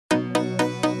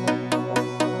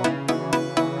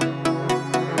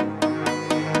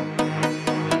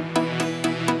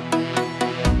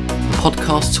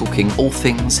podcast talking all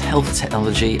things health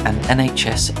technology and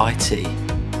NHS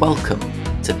IT. Welcome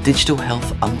to Digital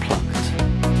Health Unplugged.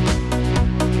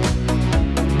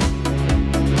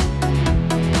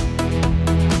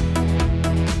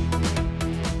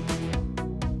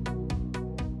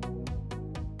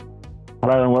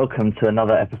 Hello and welcome to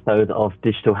another episode of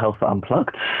Digital Health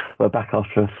Unplugged. We're back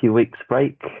after a few weeks'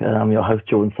 break. I'm your host,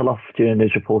 Jordan Soloff, junior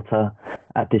news reporter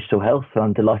at Digital Health.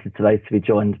 I'm delighted today to be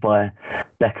joined by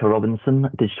Becca Robinson,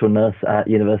 digital nurse at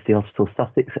University Hospital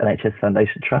Sussex NHS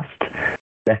Foundation Trust.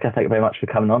 Becca, thank you very much for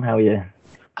coming on. How are you?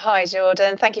 Hi,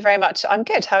 Jordan. Thank you very much. I'm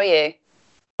good. How are you?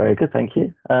 Very good, thank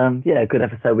you. Good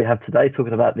episode we have today,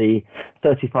 talking about the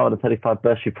 35 under 35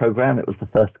 bursary programme. It was the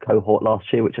first cohort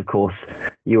last year, which of course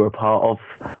you were a part of.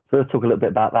 So we'll talk a little bit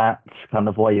about that, kind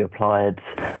of why you applied,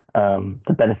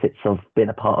 the benefits of being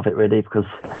a part of it really, because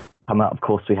coming up, of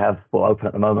course, we have open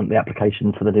at the moment the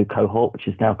application for the new cohort, which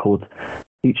is now called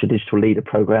Future Digital Leader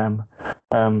Programme.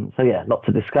 Lots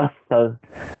to discuss. So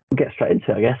we'll get straight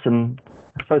into it, I guess. And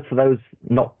I suppose for those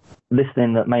not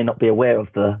listening that may not be aware of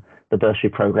the bursary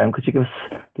programme, could you give us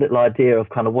a little idea of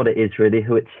kind of what it is really,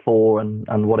 who it's for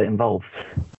and what it involves?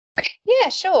 Yeah,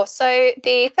 sure. So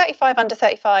the 35 under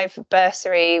 35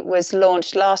 bursary was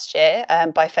launched last year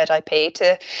by FedIP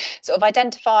to sort of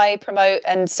identify, promote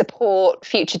and support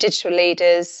future digital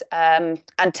leaders and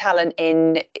talent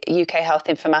in UK health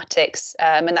informatics.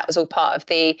 And that was all part of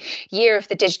the Year of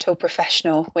the Digital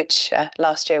Professional, which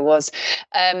last year was.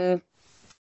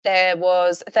 There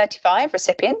was 35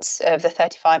 recipients of the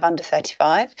 35 under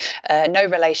 35, no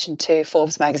relation to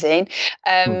Forbes magazine.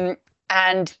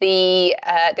 And the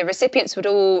recipients would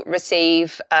all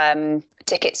receive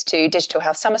tickets to Digital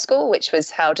Health Summer School, which was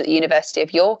held at the University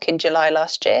of York in July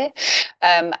last year,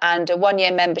 and a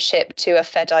one-year membership to a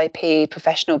FedIP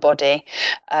professional body.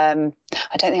 I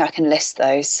don't think I can list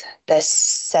those. There's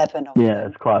 7 of them. Yeah,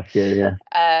 there's quite a few, yeah.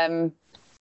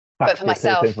 But for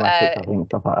myself, for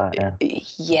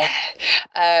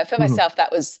myself, that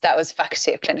was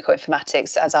Faculty of Clinical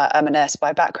Informatics, as I'm a nurse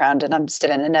by background, and I'm still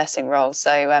in a nursing role.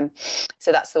 So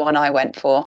that's the one I went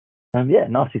for.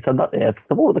 Nicely summed up there.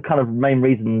 So what were the kind of main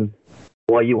reasons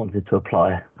why you wanted to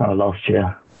apply last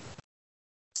year?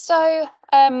 So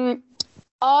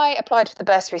I applied for the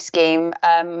bursary scheme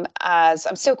as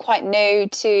I'm still quite new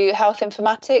to health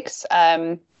informatics.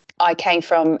 I came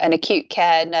from an acute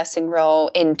care nursing role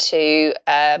into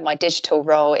my digital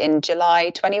role in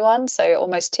July 21, so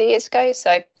almost 2 years ago.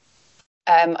 So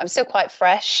I'm still quite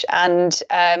fresh, and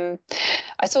I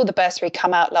saw the bursary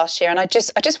come out last year, and I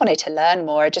just wanted to learn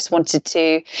more. I just wanted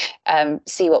to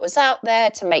see what was out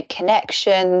there, to make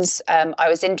connections. I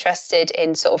was interested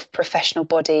in sort of professional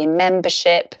body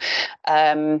membership.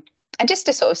 And just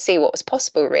to sort of see what was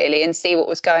possible, really, and see what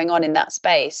was going on in that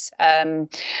space. And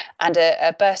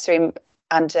a bursary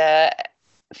and a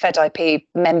FedIP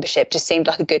membership just seemed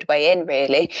like a good way in,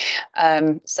 really.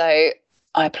 So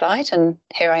I applied, and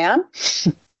here I am.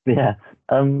 Yeah.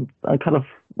 And kind of,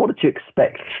 what did you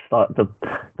expect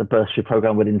the bursary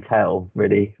programme would entail,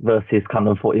 really, versus kind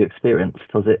of what you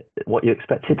experienced? Was it what you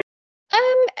expected?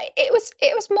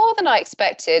 It was more than I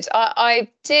expected. I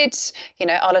did,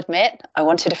 I'll admit, I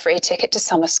wanted a free ticket to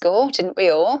summer school, didn't we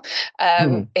all?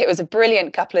 It was a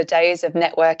brilliant couple of days of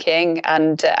networking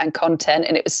and content,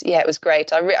 and it was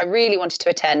great. I really wanted to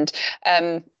attend.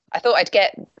 I thought I'd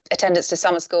get attendance to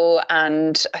summer school,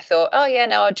 and I thought,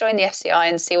 I'll join the FCI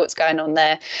and see what's going on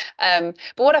there. But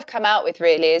what I've come out with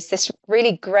really is this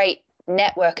really great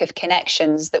network of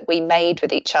connections that we made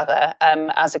with each other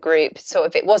as a group. So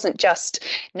if it wasn't just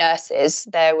nurses,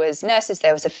 there was a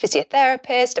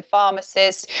physiotherapist, a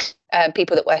pharmacist,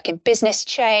 people that work in business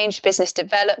change, business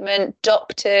development,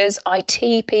 doctors,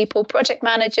 IT people, project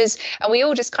managers, and we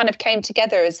all just kind of came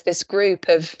together as this group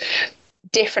of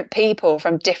different people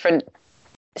from different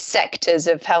sectors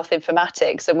of health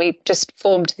informatics, and we just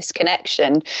formed this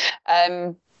connection.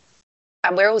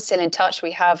 And we're all still in touch.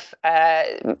 We have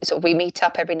we meet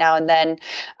up every now and then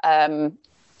and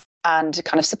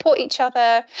kind of support each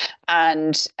other.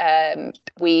 And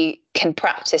we can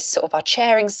practice sort of our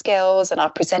chairing skills and our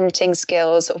presenting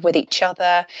skills sort of with each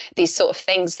other. These sort of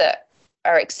things that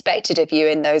are expected of you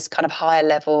in those kind of higher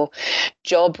level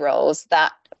job roles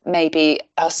that maybe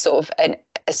us sort of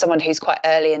as someone who's quite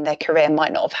early in their career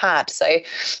might not have had. So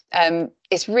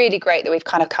it's really great that we've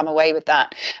kind of come away with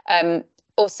that.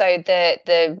 Also,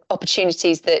 the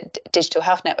opportunities that digital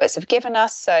health networks have given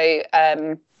us. So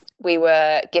we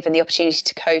were given the opportunity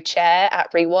to co-chair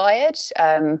at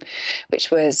Rewired,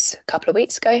 which was a couple of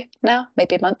weeks ago now,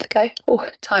 maybe a month ago. Oh,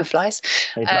 time flies.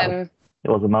 It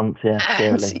was a month,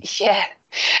 yeah.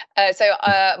 I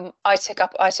took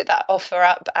that offer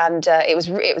up, and it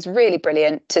was really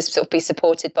brilliant to sort of be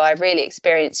supported by a really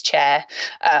experienced chair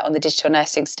on the digital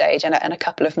nursing stage, and a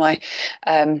couple of my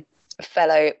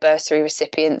fellow bursary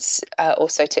recipients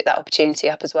also took that opportunity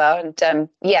up as well. And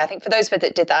I think for those of us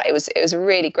that did that, it was a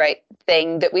really great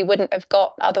thing that we wouldn't have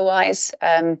got otherwise.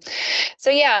 I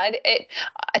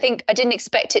think I didn't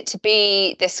expect it to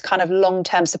be this kind of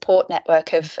long-term support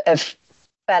network of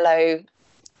fellow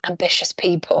ambitious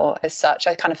people as such.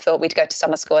 I kind of thought we'd go to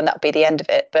summer school and that would be the end of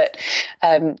it, but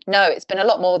no, it's been a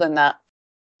lot more than that.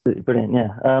 Brilliant, yeah.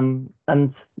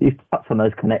 And you've touched on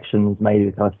those connections made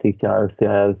with kind of CTIOs,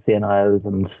 CIOs, CNIOs,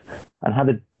 and how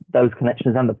did those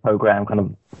connections and the program kind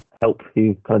of help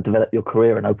you kind of develop your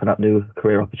career and open up new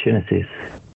career opportunities?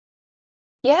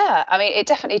 Yeah, I mean, it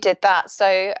definitely did that.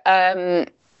 So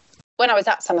when I was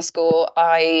at summer school,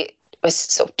 I was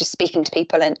sort of just speaking to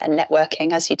people and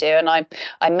networking as you do. And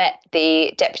I met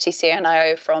the deputy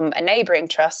CNIO from a neighbouring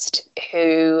trust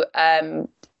who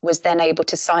was then able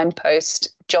to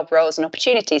signpost job roles and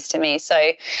opportunities to me.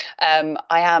 So I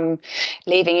am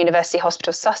leaving University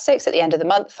Hospital Sussex at the end of the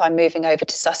month. I'm moving over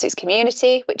to Sussex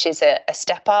Community, which is a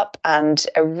step up and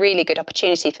a really good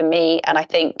opportunity for me. And I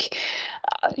think,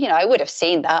 I would have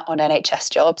seen that on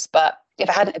NHS jobs, but if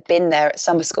I hadn't been there at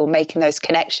summer school making those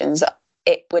connections,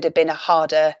 it would have been a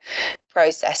harder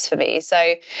process for me.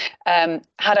 So had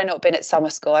I not been at summer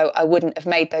school, I wouldn't have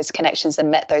made those connections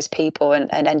and met those people and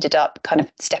ended up kind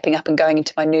of stepping up and going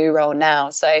into my new role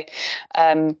now. So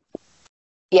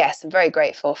yes, I'm very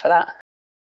grateful for that.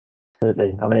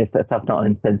 Absolutely. I mean, if that's not an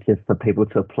incentive for people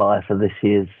to apply for this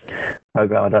year's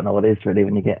program, I don't know what is really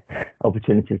when you get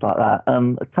opportunities like that.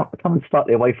 Coming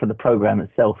slightly away from the program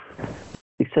itself,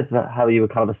 you said about how you were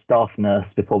kind of a staff nurse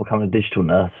before becoming a digital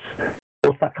nurse.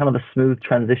 Was that kind of a smooth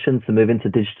transition to move into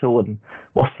digital, and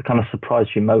what's the kind of surprised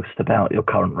you most about your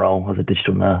current role as a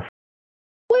digital nurse?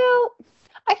 Well,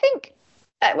 I think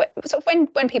sort of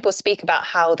when people speak about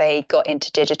how they got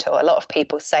into digital, a lot of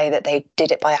people say that they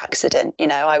did it by accident.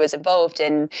 I was involved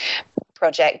in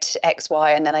project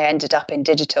XY and then I ended up in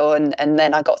digital and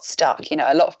then I got stuck.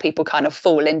 A lot of people kind of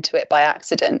fall into it by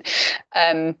accident.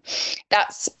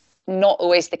 That's not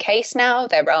always the case now.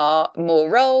 There are more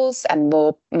roles and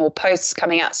more posts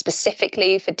coming out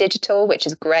specifically for digital, which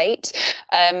is great.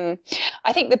 I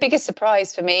think the biggest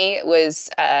surprise for me was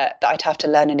that I'd have to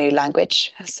learn a new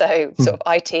language. So sort of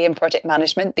IT and project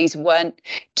management, these weren't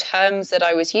terms that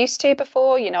I was used to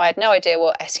before. I had no idea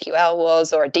what SQL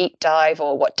was or a deep dive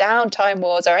or what downtime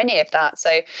was or any of that.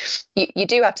 So you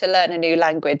do have to learn a new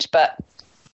language, but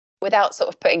without sort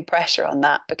of putting pressure on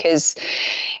that, because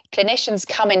clinicians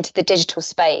come into the digital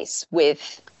space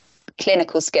with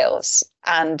clinical skills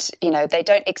and, they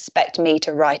don't expect me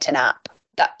to write an app.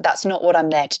 That's not what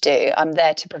I'm there to do. I'm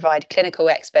there to provide clinical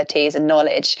expertise and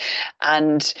knowledge.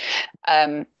 And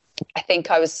I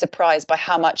think I was surprised by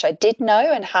how much I did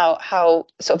know and how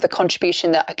sort of the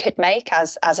contribution that I could make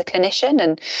as a clinician.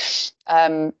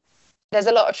 And there's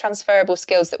a lot of transferable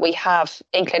skills that we have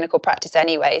in clinical practice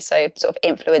anyway. So sort of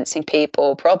influencing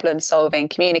people, problem solving,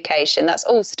 communication, that's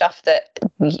all stuff that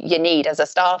you need as a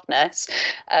staff nurse.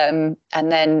 And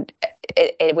then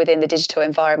within the digital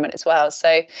environment as well.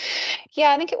 So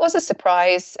yeah, I think it was a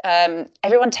surprise.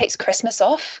 Everyone takes Christmas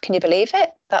off. Can you believe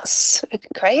it? That's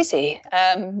crazy.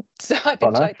 So I've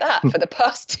enjoyed that for the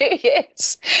past 2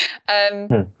 years.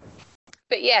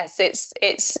 But yes,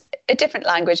 it's a different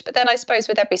language. But then I suppose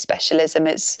with every specialism,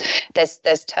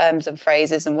 there's terms and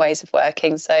phrases and ways of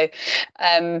working. So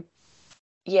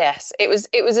yes, it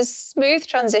was a smooth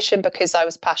transition because I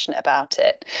was passionate about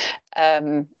it.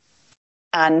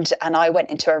 And I went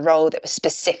into a role that was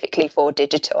specifically for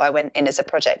digital. I went in as a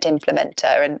project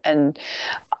implementer, and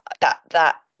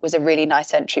that was a really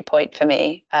nice entry point for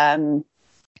me. And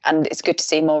it's good to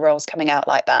see more roles coming out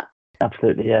like that.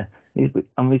 Absolutely, yeah.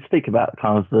 And we speak about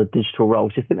kind of the digital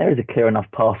roles. Do you think there is a clear enough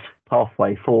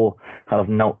pathway for kind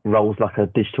of roles like a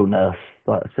digital nurse,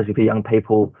 like especially for young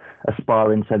people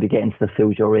aspiring to maybe get into the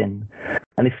field you're in?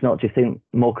 And if not, do you think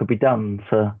more could be done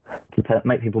to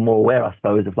make people more aware, I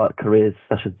suppose, of like careers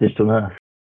such as digital nurse?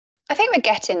 I think we're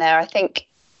getting there. I think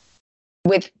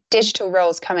with digital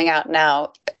roles coming out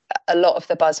now, a lot of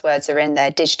the buzzwords are in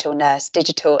there: digital nurse,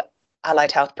 digital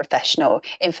allied health professional,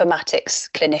 informatics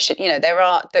clinician. There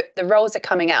are the roles are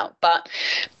coming out, but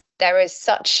there is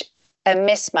such a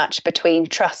mismatch between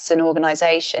trusts and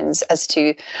organisations as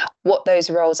to what those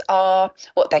roles are,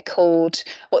 what they're called,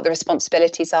 what the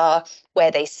responsibilities are, where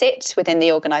they sit within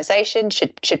the organisation.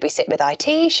 Should we sit with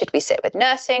IT? Should we sit with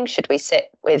nursing? Should we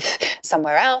sit with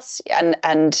somewhere else?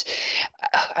 And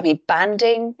I mean,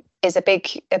 banding is a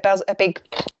big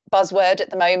buzzword at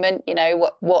the moment.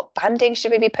 What banding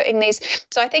should we be putting these?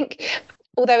 So I think,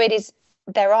 although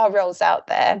there are roles out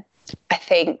there, I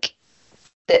think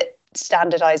that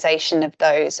standardization of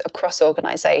those across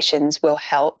organizations will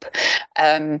help.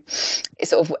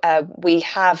 We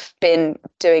have been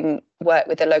doing work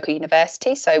with a local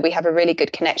university, so we have a really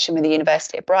good connection with the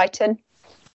University of Brighton.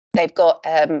 They've got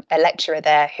a lecturer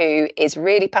there who is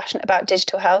really passionate about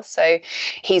digital health. So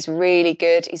he's really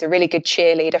good. He's a really good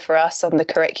cheerleader for us on the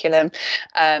curriculum,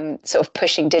 sort of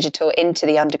pushing digital into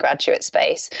the undergraduate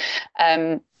space.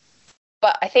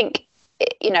 But I think,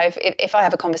 if I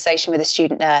have a conversation with a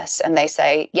student nurse and they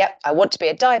say, yep, I want to be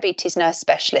a diabetes nurse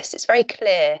specialist, it's very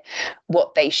clear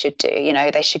what they should do.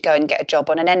 They should go and get a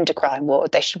job on an endocrine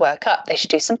ward. They should work up. They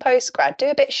should do some postgrad, do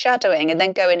a bit of shadowing, and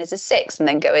then go in as a six and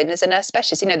then go in as a nurse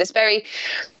specialist. There's very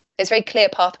clear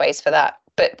pathways for that.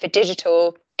 But for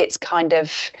digital, it's kind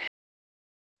of,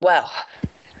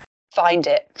 find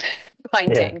it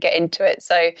and get into it.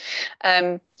 So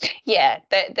there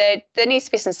needs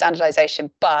to be some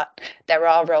standardization, but there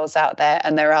are roles out there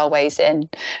and there are ways in,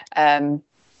 and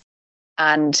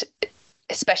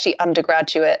especially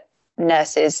undergraduate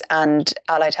nurses and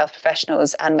allied health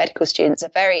professionals and medical students are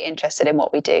very interested in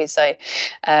what we do. So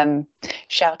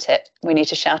shout it. We need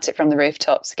to shout it from the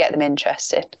rooftops, get them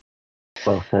interested.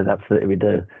 Well said, absolutely we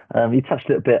do. You touched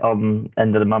a little bit on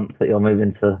end of the month that you're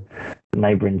moving to the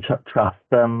neighbouring trust.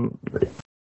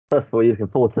 First of all, you're looking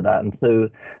forward to that, and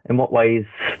two, in what ways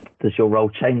does your role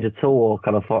change at all, or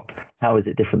kind of how is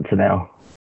it different to now?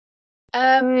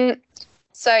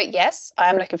 So yes, I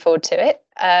am looking forward to it.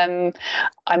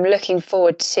 I'm looking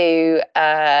forward to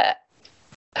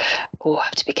I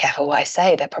have to be careful what I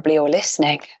say. They're probably all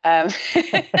listening. I'm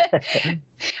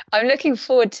looking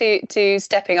forward to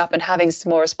stepping up and having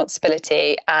some more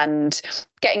responsibility and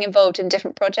getting involved in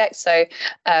different projects. So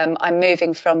I'm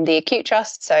moving from the acute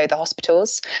trust, so the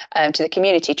hospitals, to the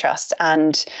community trust.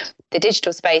 And the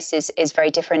digital space is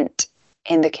very different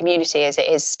in the community as it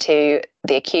is to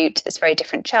the acute. There's very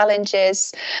different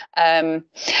challenges.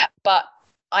 But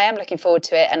I am looking forward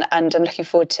to it, and I'm looking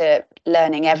forward to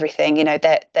learning everything.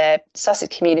 The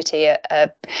Sussex community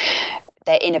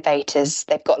they're innovators.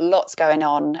 They've got lots going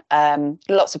on,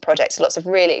 lots of projects, lots of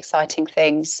really exciting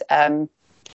things.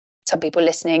 Some people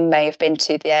listening may have been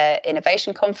to their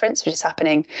innovation conference, which is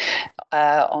happening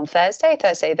on Thursday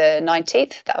the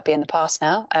 19th. That'll be in the past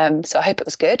now. So I hope it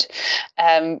was good.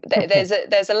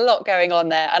 There's a lot going on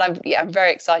there, and I'm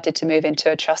very excited to move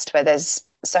into a trust where there's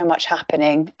so much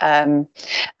happening. And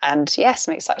yes,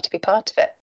 I'm excited to be part of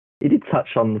it. You did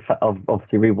touch on the fact of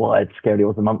obviously Rewired Scarily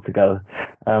was a month ago.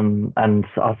 And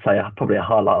I'd say probably a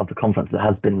highlight of the conference that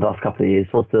has been the last couple of years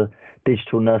was the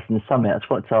Digital Nursing Summit. I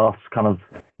just wanted to ask kind of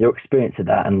your experience of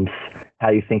that and how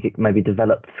you think it maybe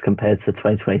developed compared to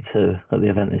 2022 at the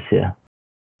event this year.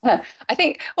 I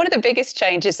think one of the biggest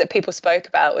changes that people spoke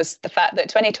about was the fact that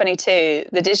 2022,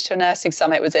 the Digital Nursing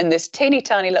Summit was in this teeny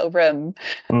tiny little room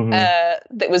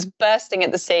that was bursting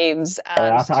at the seams.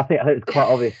 And I think it was quite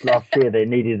obvious last year they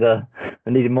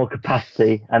needed more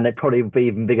capacity, and they'd probably be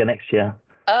even bigger next year.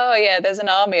 Oh yeah, there's an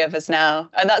army of us now,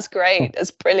 and that's great. That's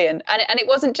brilliant. And it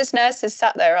wasn't just nurses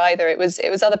sat there either. It was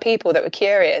other people that were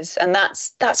curious, and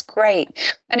that's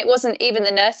great. And it wasn't even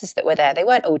the nurses that were there. They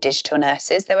weren't all digital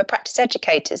nurses. There were practice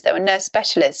educators. There were nurse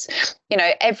specialists.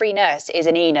 Every nurse is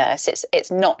an e-nurse.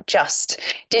 It's not just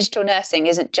digital nursing.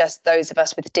 Isn't just those of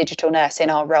us with digital nurse in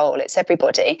our role. It's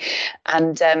everybody.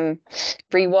 And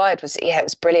Rewired it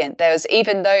was brilliant.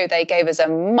 Even though they gave us a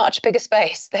much bigger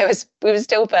space, we were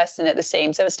still bursting at the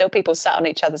seams. There were still people sat on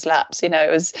each other's laps.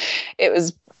 It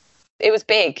was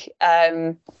big.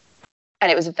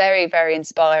 And it was very, very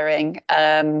inspiring.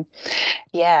 And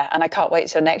I can't wait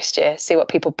till next year, see what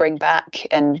people bring back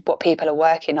and what people are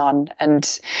working on.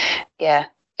 And yeah,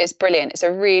 it's brilliant. It's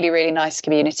a really, really nice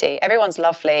community. Everyone's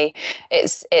lovely.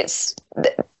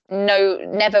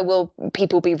 Never will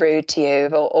people be rude to you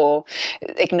or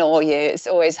ignore you. It's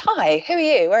always, hi, who are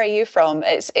you? Where are you from?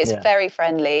 It's very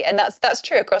friendly. And that's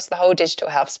true across the whole digital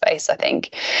health space, I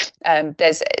think.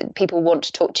 There's people want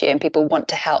to talk to you and people want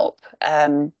to help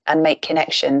and make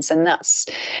connections. And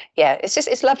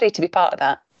it's lovely to be part of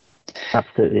that.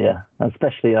 Absolutely, yeah.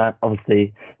 Especially,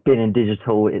 obviously, being in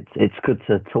digital, it's good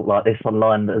to talk like this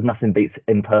online. There's nothing beats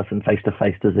in person, face to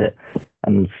face, does it?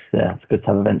 And yeah, it's good to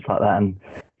have events like that. And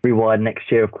Rewired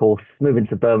next year, of course, moving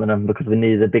to Birmingham because we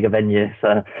needed a bigger venue.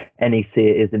 So NEC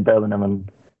is in Birmingham,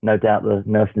 and no doubt the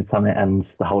Nursing Summit and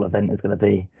the whole event is going to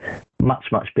be much,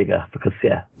 much bigger because,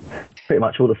 pretty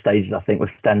much all the stages, I think,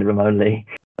 were standing room only.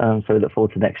 So we look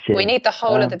forward to next year. We need the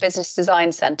whole of the Business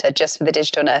Design Centre just for the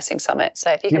Digital Nursing Summit.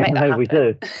 So if you can make that happen. We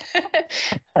do.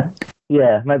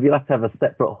 Yeah, maybe you'll have to have a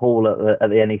separate hall at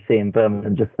the NEC in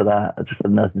Birmingham just for that, just for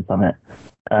the Nursing Summit.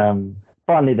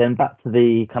 Finally, then, back to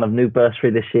the kind of new bursary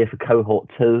this year for Cohort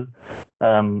 2,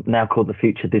 now called the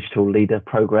Future Digital Leader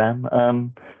Programme.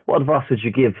 What advice would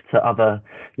you give to other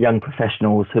young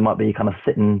professionals who might be kind of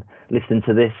sitting, listening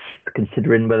to this,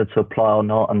 considering whether to apply or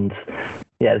not? And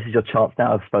yeah, this is your chance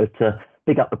now, I suppose, to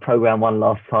big up the programme one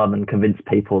last time and convince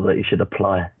people that you should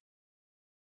apply.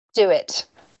 Do it.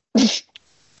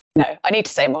 No, I need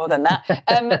to say more than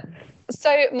that.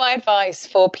 So my advice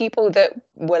for people that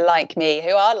were like me,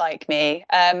 who are like me,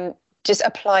 just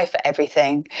apply for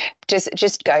everything.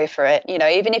 Just go for it. You know,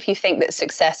 even if you think that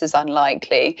success is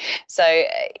unlikely. So,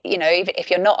 you know, if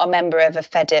you're not a member of a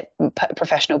FEDIP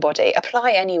professional body,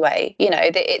 apply anyway. You know,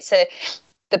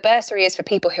 the bursary is for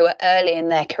people who are early in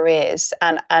their careers,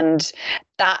 and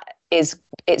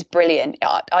it's brilliant.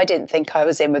 I didn't think I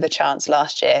was in with a chance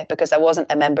last year because I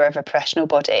wasn't a member of a professional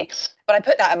body. But I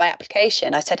put that in my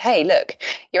application. I said, hey, look,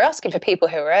 you're asking for people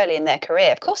who are early in their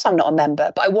career. Of course, I'm not a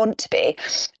member, but I want to be.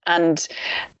 And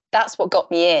that's what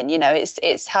got me in. You know,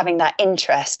 it's having that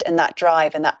interest and that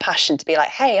drive and that passion to be like,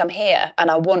 hey, I'm here and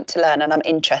I want to learn and I'm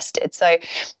interested. So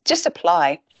just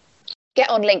apply. Get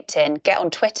on LinkedIn, get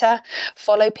on Twitter,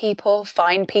 follow people,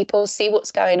 find people, see what's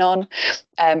going on,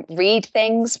 read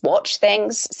things, watch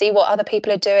things, see what other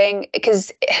people are doing.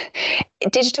 Because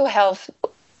digital health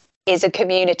is a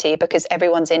community because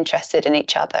everyone's interested in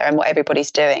each other and what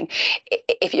everybody's doing.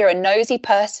 If you're a nosy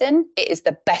person, it is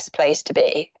the best place to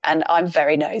be. And I'm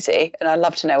very nosy and I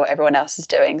love to know what everyone else is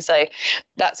doing. So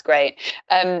that's great.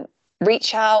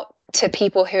 Reach out to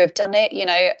people who have done it. You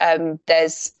know,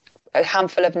 there's a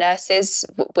handful of nurses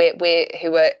we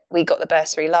got the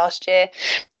bursary last year.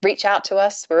 Reach out to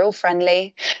us. We're all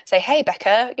friendly. Say, hey,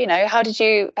 Becca, you know, how did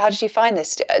you find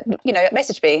this? You know,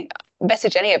 message me,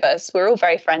 message any of us. We're all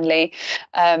very friendly.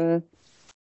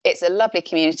 It's a lovely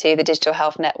community, the digital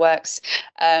health networks.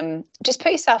 Just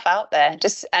put yourself out there.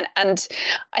 And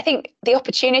I think the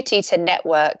opportunity to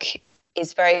network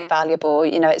is very valuable.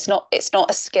 You know, it's not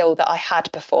a skill that I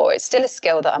had before. It's still a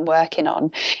skill that I'm working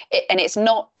on, and it's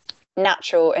not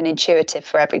natural and intuitive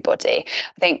for everybody.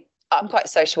 I think I'm quite a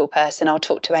sociable person. I'll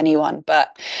talk to anyone,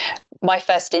 but my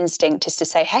first instinct is to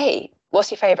say, hey,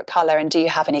 what's your favorite color and do you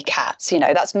have any cats? You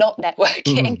know, that's not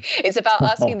networking. It's about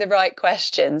asking the right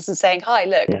questions and saying, hi,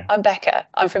 look, I'm Becca.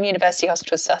 I'm from University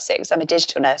Hospital Sussex. I'm a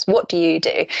digital nurse. What do you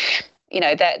do? You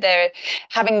know, they're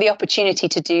having the opportunity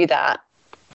to do that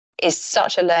is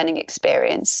such a learning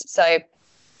experience. So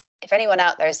if anyone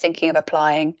out there is thinking of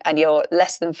applying and you're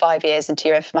less than 5 years into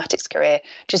your informatics career,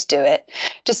 just do it.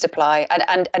 Just apply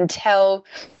and tell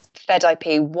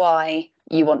FedIP why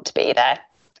you want to be there.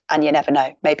 And you never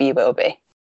know, maybe you will be.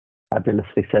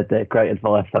 Fabulously said there. Great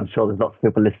advice. I'm sure there's lots of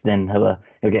people listening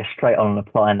who get straight on and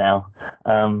apply now.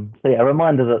 So yeah, a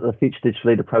reminder that the Future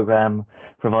Digital Leader Programme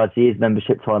provides years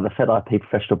membership to either FedIP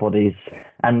professional bodies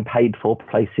and paid for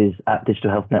places at Digital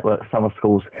Health Network Summer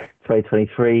Schools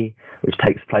 2023, which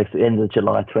takes place at the end of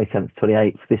July 27th to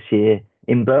 28th this year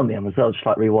in Birmingham as well, just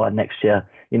like Rewired next year,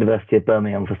 University of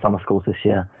Birmingham for summer schools this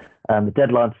year. The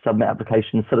deadline to submit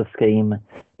applications for the scheme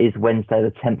is Wednesday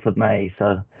the 10th of May,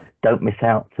 so don't miss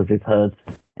out, as we've heard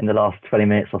in the last 20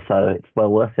 minutes or so. It's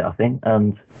well worth it, I think.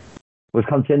 And we've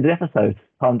come to the end of the episode.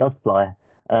 Time does fly.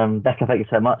 Becca, thank you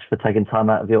so much for taking time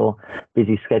out of your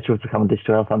busy schedule to come on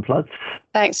Digital Health Unplugged.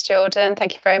 Thanks, Jordan.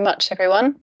 Thank you very much,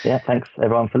 everyone. Yeah, thanks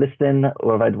everyone for listening.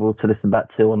 We're available to listen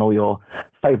back to on all your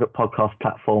favourite podcast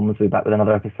platforms. We'll be back with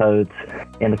another episode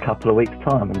in a couple of weeks'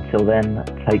 time. Until then,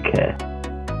 take care.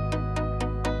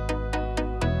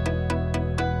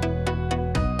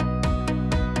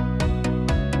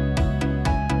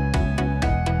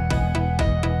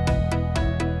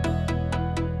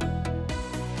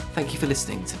 Thank you for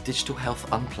listening to Digital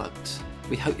Health Unplugged.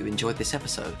 We hope you enjoyed this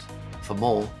episode. For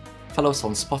more, follow us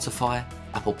on Spotify,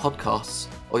 Apple Podcasts,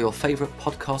 or your favourite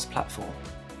podcast platform.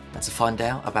 And to find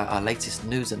out about our latest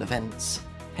news and events,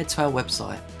 head to our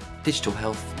website,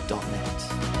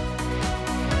 digitalhealth.net.